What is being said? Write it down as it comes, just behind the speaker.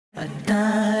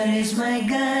Attar is my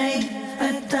guide,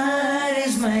 Attar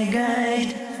is my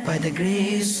guide. By the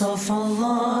grace of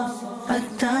Allah,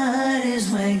 Attar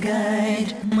is my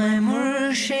guide. My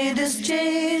murshid has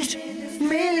changed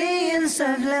millions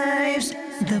of lives.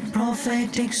 The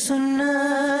prophetic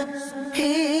sunnah,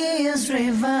 he is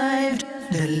revived.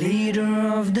 The leader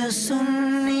of the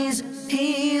Sunnis,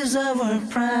 he is our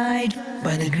pride.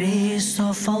 By the grace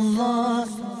of Allah,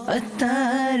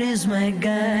 Attar is my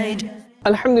guide.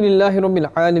 Alhamdulillahi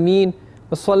Rabbil Alameen.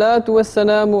 Wassalatu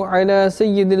wassalamu ala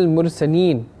Sayyidil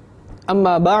Mursaleen.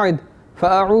 Amma ba'd.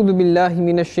 Fa'a'udhu billahi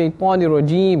minash shaitanir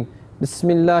rajeem.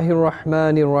 Bismillahir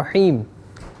rahmanir rahim.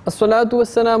 As-salatu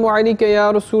wassalamu alayka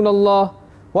ya Rasulallah.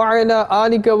 Wa ala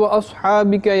alika wa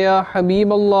ashabika ya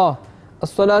Habiballah.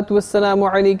 As-salatu wassalamu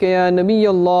alayka ya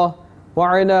Nabiyallah.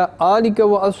 Wa ala alika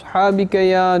wa ashabika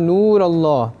ya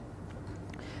Noorallah.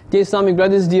 Dear Islamic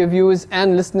brothers, dear viewers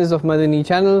and listeners of Madani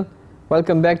channel,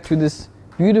 welcome back to this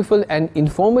beautiful and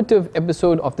informative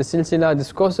episode of the Silsila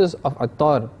Discourses of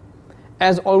Attar.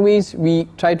 As always, we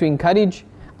try to encourage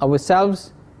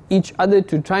ourselves, each other,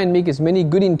 to try and make as many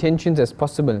good intentions as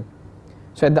possible.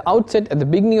 So at the outset, at the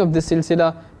beginning of this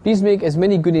Silsila, please make as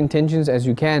many good intentions as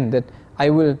you can, that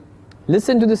I will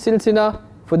listen to the Silsila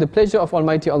for the pleasure of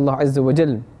Almighty Allah Azza wa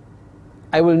Jal.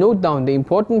 I will note down the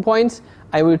important points,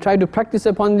 I will try to practice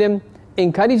upon them,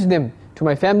 encourage them to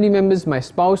my family members, my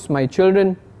spouse, my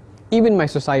children, even my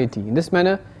society. In this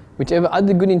manner, whichever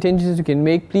other good intentions you can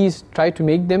make, please try to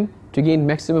make them to gain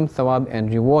maximum thawab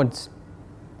and rewards.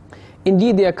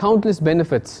 Indeed, there are countless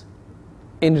benefits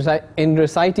in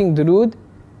reciting durood,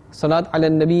 salat ala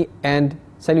nabi, and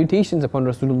salutations upon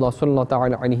Rasulullah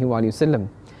sallallahu alaihi wasallam.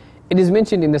 It is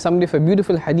mentioned in the summary of a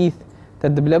beautiful hadith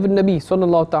that the beloved Nabi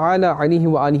sallallahu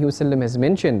alaihi wasallam has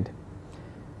mentioned.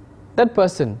 That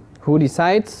person who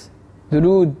recites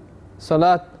durood,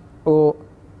 salat or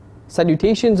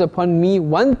salutations upon me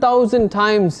 1,000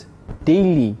 times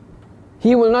daily,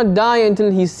 he will not die until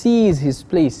he sees his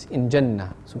place in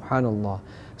Jannah. Subhanallah.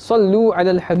 Sallu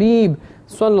ala al-Habib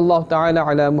sallallahu ta'ala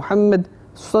ala Muhammad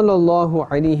sallallahu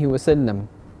alayhi wasallam.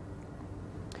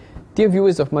 Dear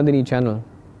viewers of Madani channel,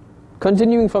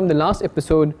 continuing from the last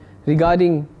episode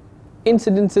regarding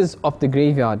incidences of the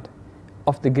graveyard,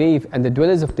 of the grave and the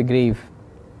dwellers of the grave,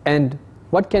 and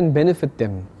what can benefit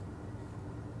them.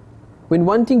 When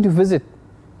wanting to visit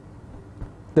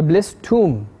the blessed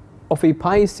tomb of a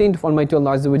pious saint of Almighty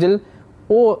Allah Azza wa Jal,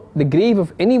 or the grave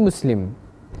of any Muslim,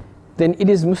 then it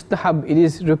is mustahab, it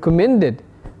is recommended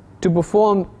to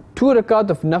perform 2 rakat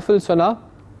of nafil salah,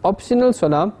 optional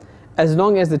salah, as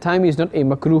long as the time is not a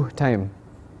makruh time.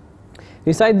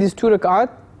 Recite these 2 rakat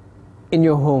in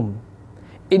your home.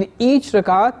 In each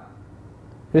rakat,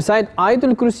 recite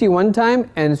Ayatul Kursi 1 time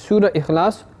and Surah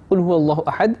Ikhlas, Qul Huwallahu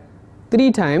Ahad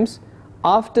 3 times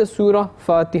after Surah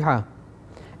Fatiha,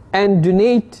 and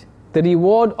donate the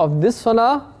reward of this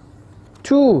salah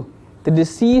to the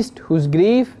deceased whose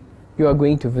grave you are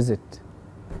going to visit.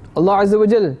 Allah Azza wa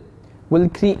Jal will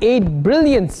create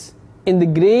brilliance in the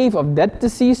grave of that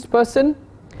deceased person,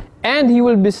 and He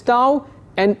will bestow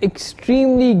an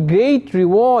extremely great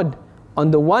reward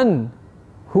on the one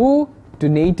who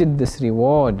donated this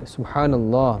reward.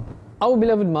 Subhanallah. Our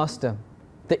beloved Master,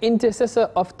 the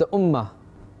intercessor of the Ummah,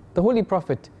 the Holy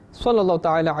Prophet sallallahu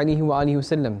ta'ala alaihi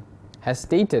wasallam, has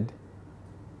stated,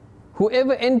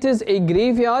 whoever enters a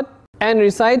graveyard and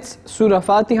recites Surah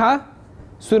Fatiha,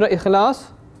 Surah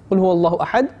Ikhlas, Qul Huwallahu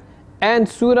Ahad, and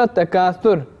Surah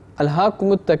Takathur,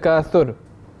 Alhaakumut Takathur,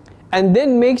 and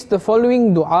then makes the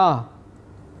following dua: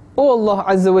 O Allah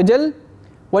Azza wa Jal,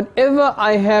 whatever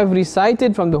I have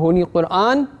recited from the Holy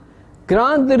Quran,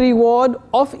 grant the reward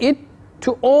of it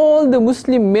to all the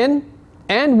Muslim men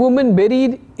and women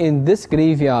buried in this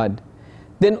graveyard.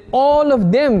 Then all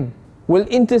of them will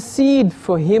intercede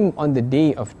for him on the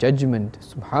Day of Judgment.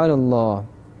 Subhanallah.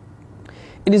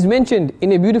 It is mentioned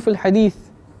in a beautiful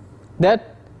hadith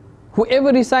that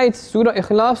whoever recites Surah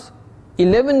Ikhlas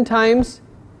 11 times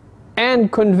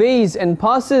and conveys and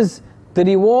passes the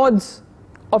rewards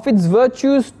of its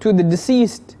virtues to the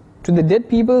deceased, to the dead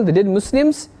people, the dead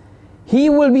Muslims, he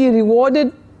will be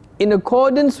rewarded in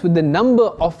accordance with the number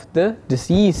of the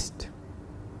deceased.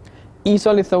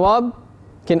 Isal Thawab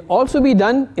can also be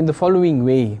done in the following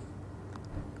way.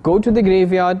 Go to the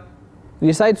graveyard,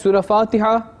 recite Surah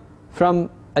Fatiha from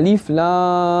Alif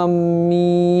Lam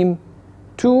Mim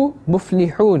to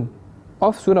Muflihun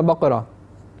of Surah Baqarah.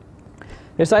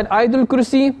 Recite Ayatul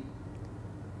Kursi,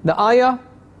 the ayah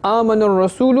Amanur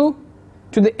Rasulu,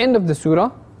 to the end of the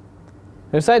surah.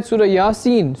 Recite Surah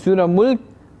Yasin, Surah Mulk,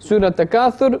 Surah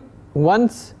Takathur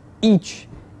once each,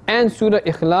 and Surah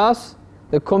Ikhlas,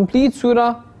 the complete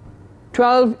surah,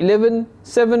 12, 11,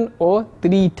 7 or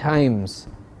 3 times.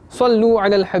 Sallu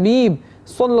ala al-Habib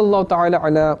sallallahu ta'ala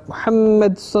ala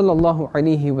Muhammad sallallahu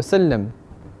alayhi wa sallam.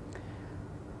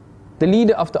 The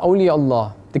leader of the awliya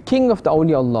Allah, the king of the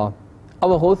awliya Allah,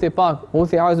 our Ghaus-e Pak,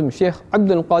 Ghaus-e Azam, Shaykh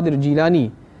Abdul Qadir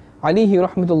Jilani, alayhi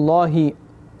rahmatullahi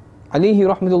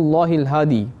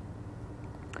al-Hadi,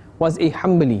 was a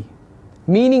Hanbali,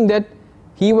 meaning that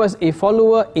he was a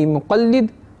follower, a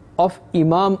muqallid of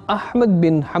Imam Ahmad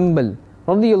bin Hanbal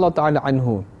radiyallahu ta'ala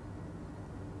anhu,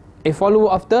 a follower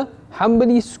of the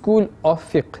Hanbali school of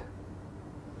fiqh.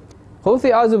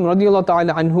 Ghaus-e Azam radiyallahu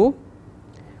ta'ala anhu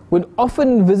would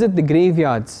often visit the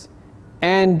graveyards,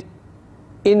 and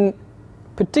in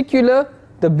particular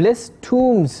the blessed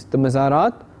tombs, the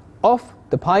mazarat of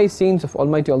the pious saints of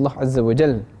Almighty Allah Azza wa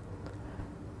Jal.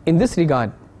 In this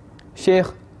regard, Shaykh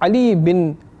Ali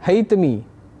bin Haytami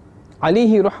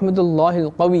alayhi rahmatullahi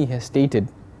al-Qawi has stated,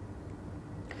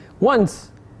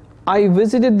 once I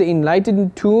visited the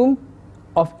enlightened tomb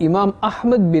of Imam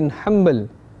Ahmad bin Hanbal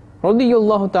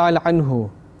radiyallahu ta'ala anhu,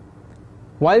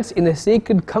 whilst in the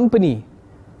sacred company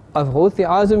of Ghaus-e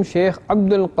Azam Shaykh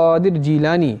Abdul Qadir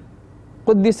Jilani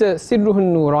Quddisa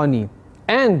Sirruhun Nurani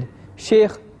and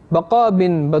Shaykh Baqa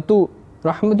bin Batu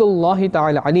rahmatullahi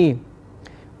ta'ala alayhi,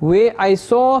 where I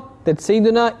saw that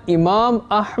Sayyidina Imam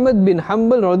Ahmad bin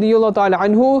Hanbal radiyallahu ta'ala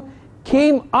anhu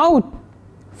came out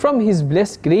from his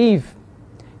blessed grave.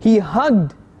 He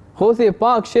hugged Ghaus-e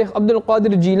Pak Shaykh Abdul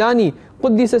Qadir Jilani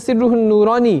Quddisa Sirruhun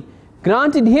Nurani,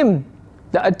 granted him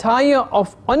the attire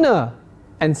of honor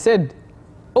and said,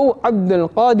 O Abdul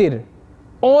Qadir,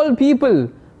 all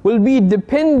people will be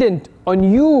dependent on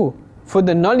you for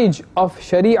the knowledge of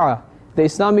Sharia, the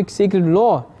Islamic sacred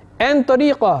law, and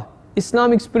Tariqah,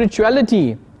 Islamic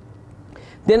spirituality.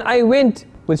 Then I went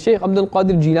with Shaykh Abdul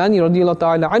Qadir Jilani radiyallahu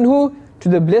ta'ala anhu to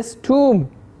the blessed tomb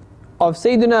of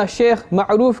Sayyidina Shaykh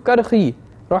Ma'ruf Karhi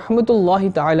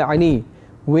rahmatullahi ta'ala alayhi,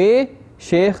 where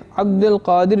Shaykh Abdul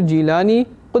Qadir Jilani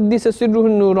Quddisa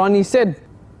Sirruhun Nurani said,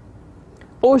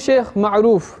 O Shaykh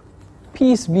Ma'ruf,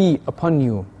 peace be upon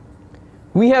you,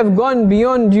 we have gone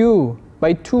beyond you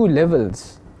by 2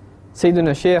 levels.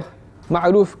 Sayyidina Shaykh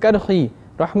Ma'ruf Karhi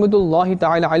rahmatullahi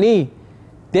ta'ala alayhi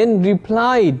then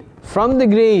replied from the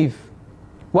grave,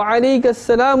 Wa alayka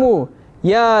as-salamu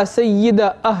ya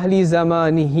sayyida ahli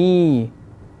zamanihi,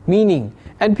 meaning,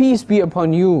 and peace be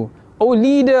upon you, O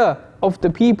leader of the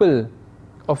people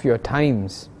of your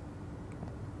times.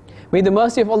 May the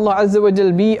mercy of Allah Azza wa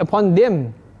Jal be upon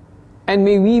them, and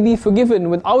may we be forgiven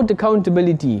without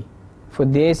accountability for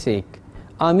their sake.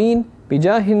 Ameen.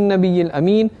 Bijahin Nabiyyil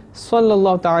Ameen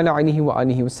sallallahu ta'ala alayhi wa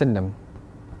alihi wa sallam.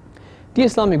 Dear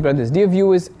Islamic brothers, dear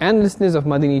viewers and listeners of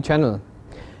Madani channel,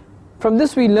 from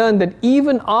this we learn that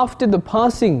even after the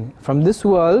passing from this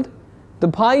world, the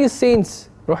pious saints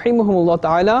rahimahumullah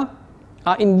ta'ala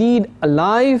are indeed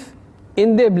alive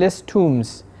in their blessed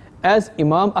tombs, as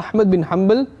Imam Ahmad bin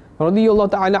Hanbal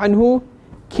radiyallahu ta'ala anhu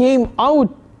came out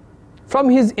from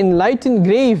his enlightened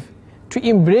grave to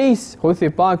embrace Ghaus-e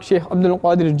Pak Shaykh Abdul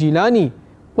Qadir Jilani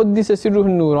Quddisa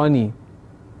Sirruhun Nurani.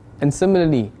 And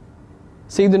similarly,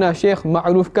 Sayyidina Shaykh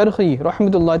Ma'ruf Karhi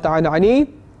rahmatullahi ta'ala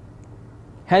alayhi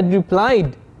had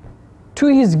replied to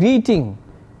his greeting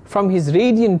from his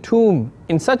radiant tomb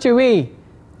in such a way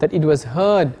that it was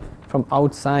heard from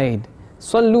outside.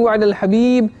 Sallu ala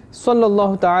al-Habib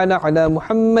sallallahu ta'ala ala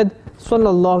Muhammad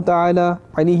sallallahu ta'ala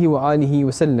alayhi wa alihi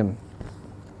wa sallam.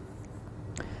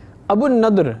 Abu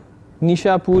Nadr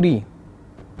Nishapuri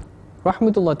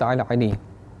rahmatullah ta'ala alayhi,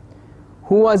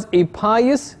 who was a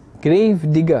pious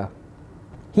grave digger,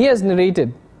 he has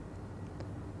narrated,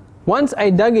 once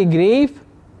I dug a grave,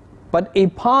 but a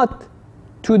path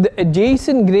to the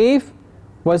adjacent grave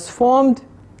was formed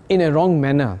in a wrong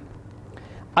manner.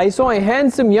 I saw a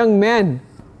handsome young man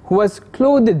who was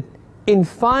clothed in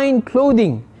fine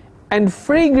clothing and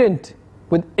fragrant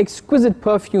with exquisite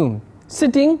perfume,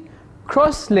 sitting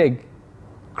cross-legged,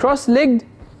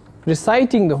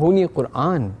 reciting the Holy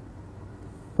Quran.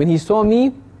 When he saw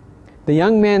me, the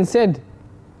young man said,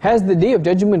 Has the day of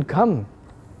judgment come?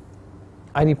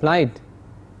 I replied,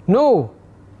 No.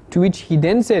 To which he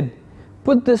then said,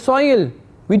 Put the soil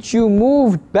which you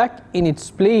moved back in its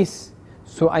place.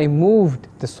 So I moved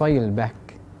the soil back.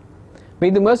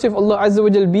 May the mercy of Allah Azza wa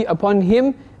Jal be upon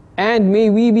him, and may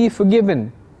we be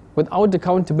forgiven without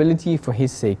accountability for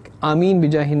his sake. Ameen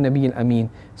bijahin Nabiyyil Ameen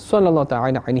sallallahu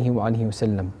ta'ala alayhi wa alihi wa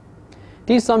sallam.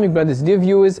 Dear Islamic brothers, dear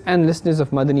viewers and listeners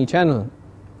of Madani channel,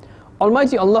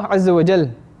 Almighty Allah Azza wa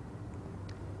Jal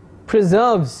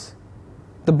preserves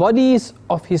the bodies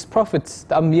of His prophets,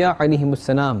 the Anbiya alayhimus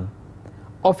salam,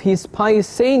 of His pious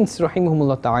saints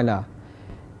rahimahumullah ta'ala,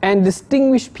 and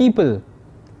distinguished people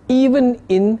even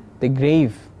in the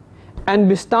grave, and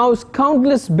bestows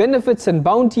countless benefits and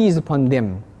bounties upon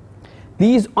them.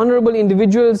 These honorable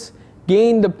individuals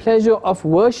gain the pleasure of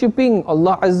worshipping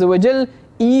Allah Azza wa Jal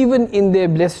even in their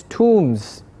blessed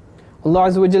tombs. Allah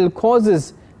Azza wa Jal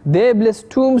causes their blessed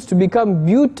tombs to become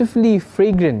beautifully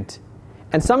fragrant,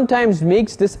 and sometimes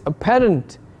makes this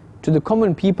apparent to the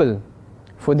common people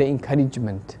for their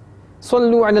encouragement.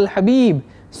 Sallu ala al-Habib,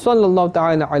 sallallahu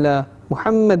ta'ala ala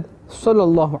Muhammad,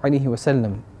 sallallahu alayhi wa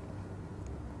sallam.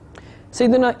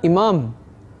 Sayyidina Imam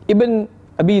Ibn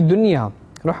Abi Dunya,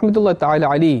 rahmatullah ta'ala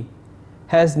alayhi,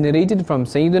 has narrated from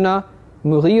Sayyidina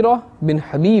Mughira bin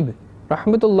Habib,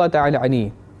 rahmatullah ta'ala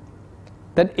alayhi,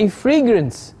 that a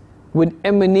fragrance would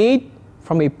emanate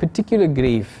from a particular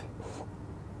grave.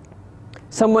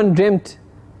 Someone dreamt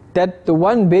that the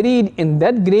one buried in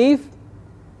that grave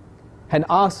had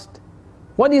asked,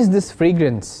 "What is this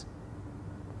fragrance?"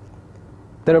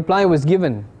 The reply was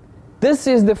given, "This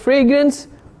is the fragrance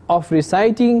of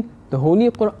reciting the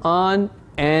Holy Quran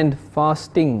and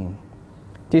fasting."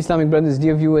 Dear Islamic brothers,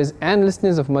 dear viewers and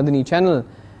listeners of Madani channel,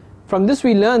 from this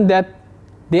we learn that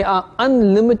there are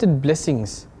unlimited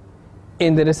blessings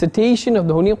in the recitation of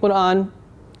the Holy Quran,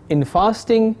 in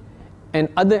fasting and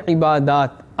other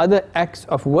ibadat, other acts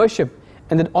of worship,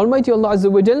 and that Almighty Allah Azza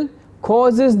wa Jal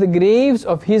causes the graves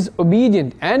of His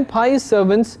obedient and pious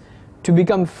servants to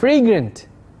become fragrant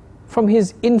from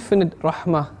His infinite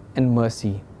rahmah and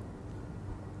mercy.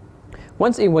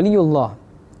 Once a waliullah,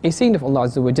 a saint of Allah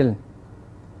Azza wa Jal,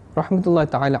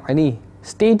 rahmatullah ta'ala alayhi,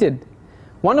 stated,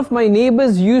 "One of my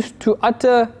neighbors used to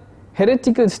utter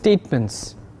heretical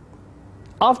statements.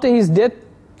 After his death,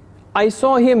 I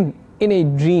saw him in a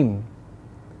dream,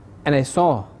 and I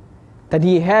saw that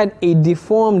he had a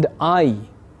deformed eye.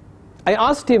 I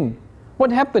asked him,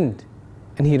 'What happened?'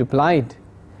 And he replied,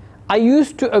 'I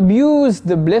used to abuse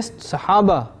the blessed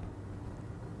Sahaba,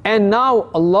 and now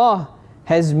Allah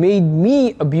has made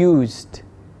me abused.'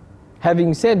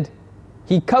 Having said,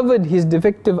 he covered his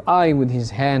defective eye with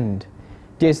his hand."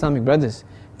 Dear Islamic brothers,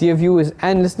 dear viewers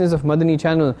and listeners of Madani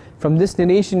channel, from this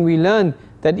narration we learn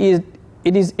that it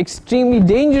is extremely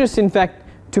dangerous, in fact,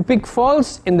 to pick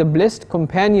faults in the blessed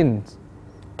companions,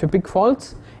 to pick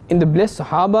faults in the blessed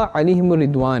Sahaba alayhimur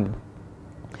ridwan.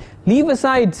 Leave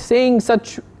aside saying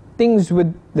such things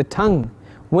with the tongue.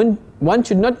 One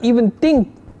should not even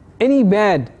think any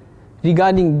bad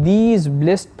regarding these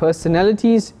blessed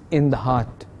personalities in the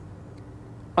heart.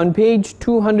 On page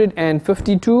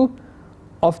 252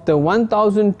 of the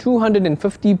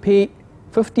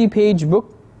 1250 page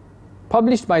book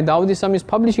published by Dawud Islami's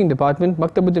Publishing Department,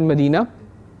 Maktabatul Madinah,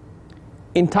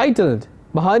 entitled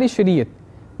Bahari Shariat,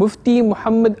 Mufti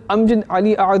Muhammad Amjad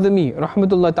Ali A'adhami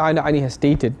rahmatullah ta'ala alayhi has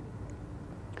stated,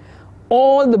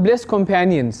 "All the blessed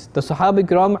companions, the Sahaba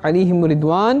Ikram alayhim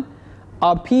ridwan,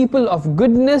 are people of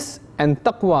goodness and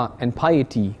taqwa and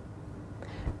piety,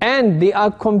 and they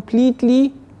are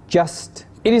completely just.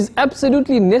 It is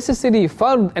absolutely necessary,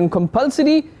 fard and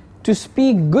compulsory to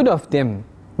speak good of them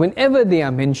whenever they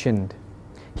are mentioned."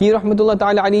 He rahmatullah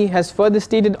ta'ala alayhi has further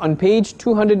stated on page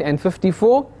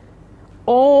 254,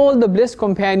 all the blessed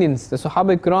companions, the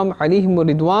Sahaba Ikram alayhim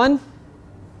ridwan,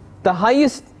 the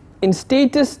highest in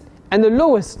status and the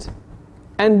lowest,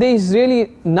 and there is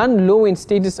really none low in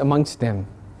status amongst them,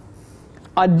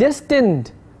 are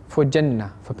destined for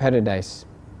Jannah, for paradise.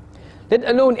 Let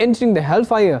alone entering the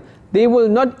hellfire, they will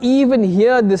not even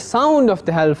hear the sound of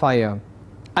the hellfire,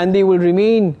 and they will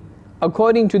remain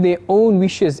according to their own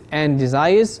wishes and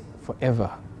desires forever.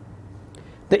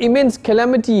 The immense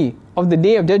calamity of the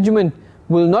Day of Judgment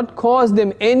will not cause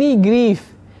them any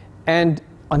grief, and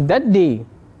on that day,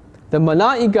 the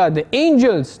malaika, the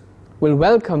angels, will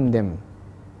welcome them,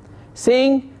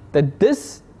 saying that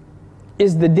this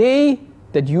is the day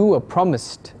that you were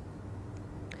promised.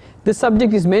 This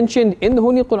subject is mentioned in the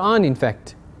Holy Quran, in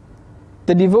fact.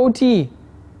 The devotee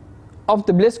of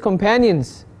the blessed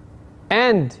companions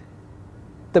and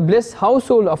the blessed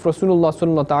household of Rasulullah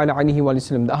sallallahu ta'ala alayhi wa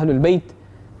sallam, the Ahlul Bayt,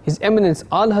 His Eminence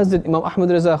Al-Hazrat Imam Ahmad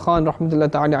Raza Khan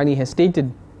rahmatullah ta'ala alayhi has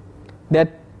stated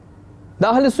that the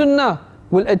Ahl Sunnah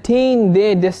will attain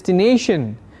their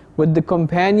destination with the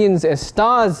companions as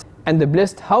stars and the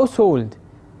blessed household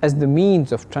as the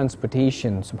means of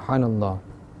transportation. Subhanallah.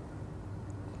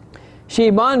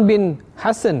 Shayban bin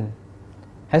Hassan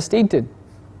has stated,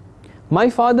 "My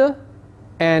father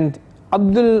and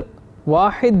Abdul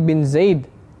Wahid bin Zayd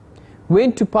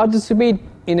went to participate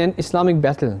in an Islamic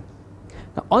battle.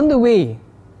 Now, on the way,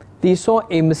 they saw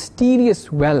a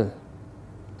mysterious well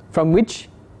from which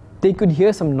they could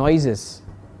hear some noises.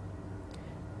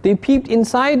 They peeped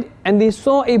inside and they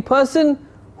saw a person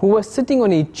who was sitting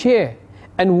on a chair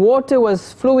and water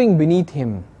was flowing beneath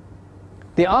him.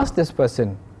 They asked this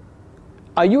person,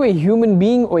 "Are you a human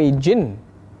being or a jinn?"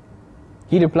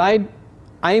 He replied,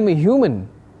 "I am a human."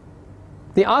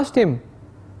 They asked him,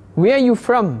 "Where are you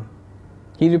from?"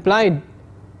 He replied,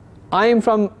 "I am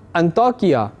from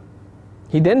Antakya."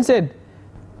 He then said,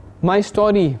 "My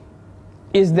story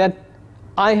is that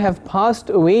I have passed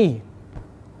away,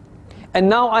 and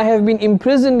now I have been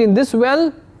imprisoned in this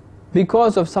well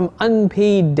because of some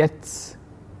unpaid debts.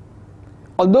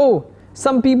 Although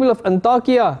some people of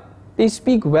Antakya, they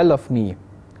speak well of me,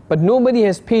 but nobody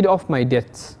has paid off my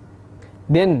debts."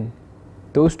 Then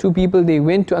those two people, they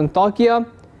went to Antakya,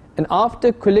 and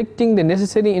after collecting the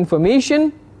necessary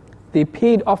information, they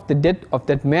paid off the debt of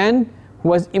that man who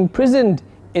was imprisoned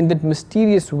in that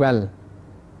mysterious well.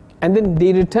 And then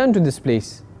they returned to this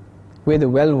place where the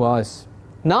well was.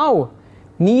 Now,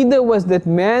 neither was that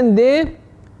man there,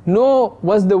 nor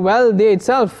was the well there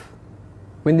itself.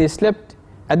 When they slept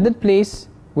at that place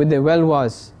where the well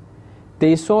was,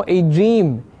 they saw a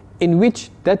dream in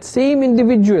which that same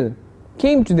individual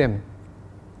came to them,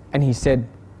 and he said,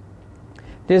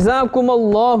 "Jazakum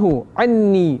Allahu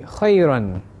anni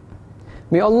khayran."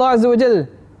 May Allah Azza wa Jal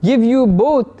give you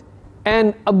both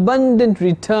an abundant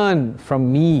return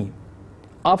from me.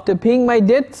 After paying my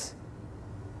debts,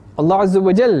 Allah Azza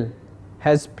wa Jal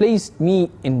has placed me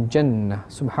in Jannah.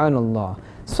 Subhanallah.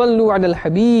 Sallu ala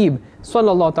al-Habib,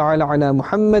 sallallahu ta'ala ala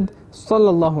Muhammad,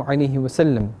 sallallahu alayhi wa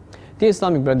sallam. Dear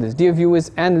Islamic brothers, dear viewers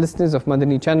and listeners of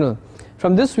Madani channel,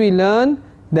 from this we learn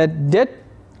that debt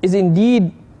is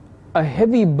indeed a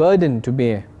heavy burden to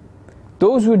bear.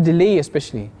 Those who delay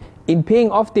especially in paying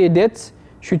off their debts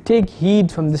should take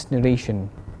heed from this narration.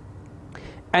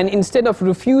 And instead of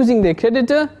refusing their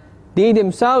creditor, they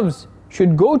themselves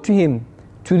should go to him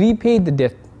to repay the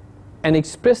debt and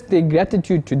express their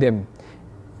gratitude to them.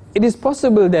 It is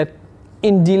possible that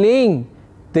in delaying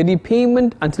the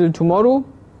repayment until tomorrow,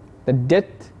 the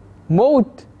death,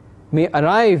 maut, may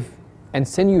arrive and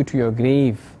send you to your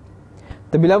grave.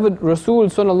 The beloved Rasul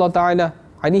sallallahu ta'ala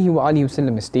alayhi wa alihi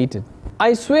wasallam stated,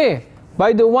 "I swear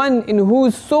by the one in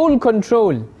whose sole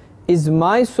control is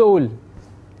my soul,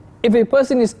 if a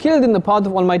person is killed in the path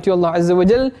of Almighty Allah Azza wa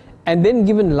Jal and then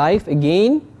given life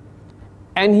again,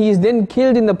 and he is then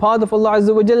killed in the path of Allah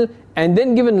Azza wa Jal and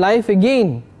then given life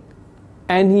again,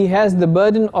 and he has the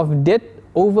burden of debt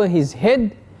over his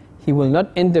head, he will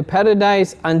not enter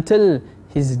paradise until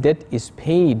his debt is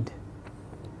paid."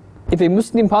 If a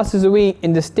Muslim passes away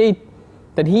in the state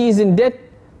that he is in debt,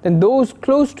 then those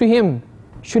close to him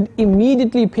should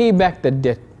immediately pay back that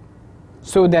debt,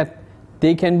 so that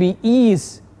there can be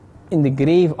ease in the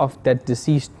grave of that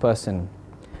deceased person.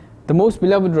 The most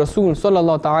beloved Rasul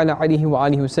sallallahu ta'ala alayhi wa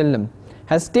alihi wasallam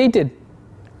has stated,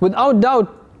 "Without doubt,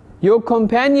 your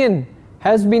companion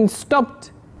has been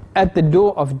stopped at the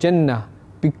door of Jannah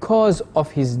because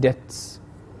of his debts.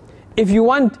 If you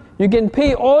want, you can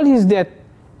pay all his debt,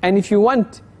 and if you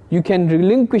want, you can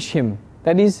relinquish him,"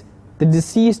 that is, the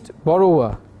deceased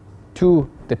borrower, "to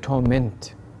the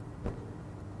torment."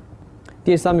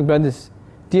 Dear Islamic brothers,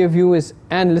 dear viewers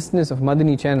and listeners of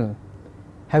Madani channel,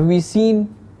 have we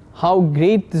seen how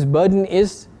great this burden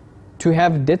is to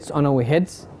have debts on our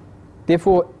heads?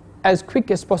 Therefore, as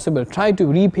quick as possible, try to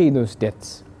repay those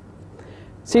debts.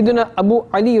 Sayyidina Abu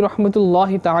Ali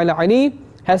rahmatullahi ta'ala alayhi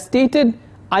has stated,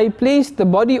 "I placed the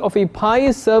body of a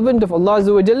pious servant of Allah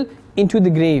Azza wa Jal into the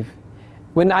grave.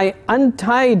 When I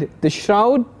untied the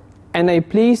shroud and I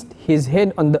placed his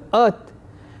head on the earth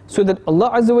so that Allah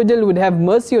Azza wa Jal would have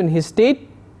mercy on his state,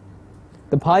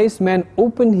 the pious man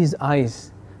opened his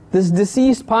eyes." This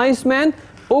deceased pious man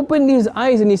opened his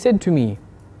eyes and he said to me,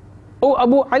 "O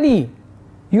Abu Ali,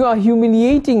 you are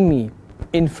humiliating me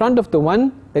in front of the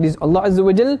one, that is Allah Azza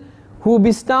wa Jal, who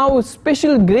bestows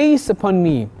special grace upon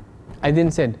me." I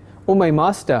then said, "O my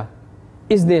master,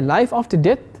 is there life after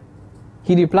death?"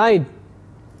 He replied,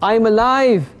 "I am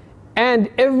alive, and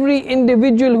every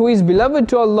individual who is beloved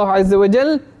to Allah Azza wa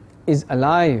Jal is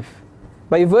alive.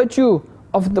 By virtue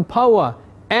of the power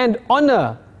and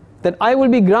honor that I will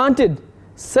be granted,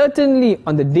 certainly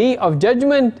on the day of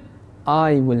judgment,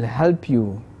 I will help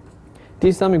you." Dear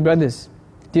Islamic brothers,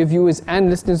 dear viewers and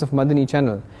listeners of Madani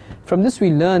channel, from this we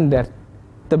learn that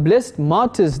the blessed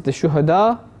martyrs, the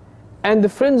shuhada, and the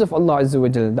friends of Allah Azza wa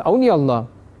Jal, the awliya Allah,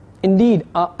 indeed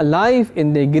are alive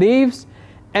in their graves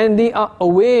and they are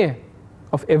aware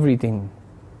of everything.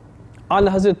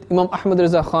 Ala Hazrat Imam Ahmad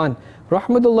Raza Khan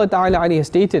rahmatullah ta'ala alayhi has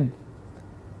stated,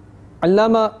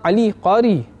 Allama Ali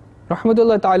Qari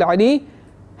rahmatullah ta'ala alayhi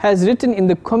has written in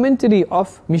the commentary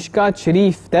of Mishkat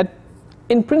Sharif that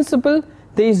in principle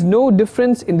there is no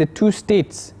difference in the two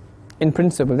states in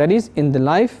principle, that is, in the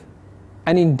life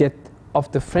and in death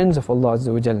of the friends of Allah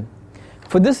Azza wa Jal.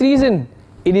 For this reason,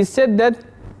 it is said that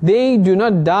they do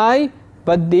not die,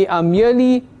 but they are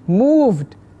merely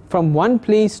moved from one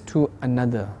place to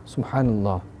another.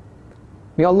 Subhanallah.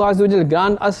 May Allah Azza wa Jal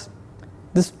grant us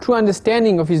this true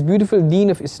understanding of His beautiful deen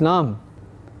of Islam.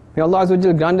 May Allah Azza wa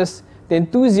Jal grant us the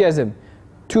enthusiasm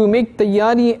to make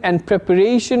tayyari and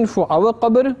preparation for our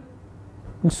qabr.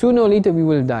 Sooner or later we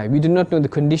will die. We do not know the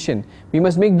condition. We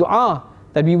must make dua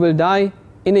that we will die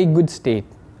in a good state.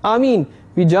 Ameen.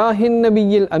 Bijahin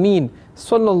Nabiyyil Ameen.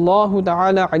 Sallallahu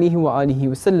ta'ala alayhi wa alihi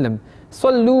wa sallam.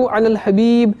 Sallu ala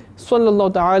al-Habib.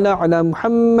 Sallallahu ta'ala ala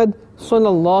Muhammad.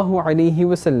 Sallallahu alayhi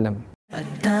wa sallam.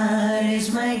 Attar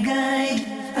is my guide.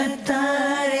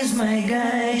 Attar is my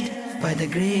guide. By the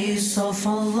grace of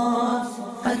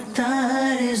Allah,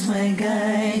 Attar is my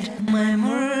guide. My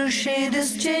murshid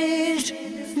has changed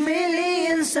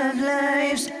millions of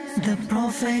lives. The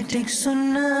prophetic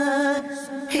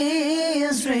sunnah, he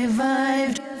is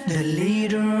revived. The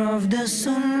leader of the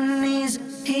Sunnis,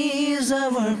 he is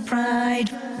our pride.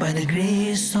 By the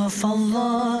grace of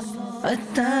Allah,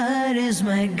 Attar is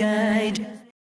my guide.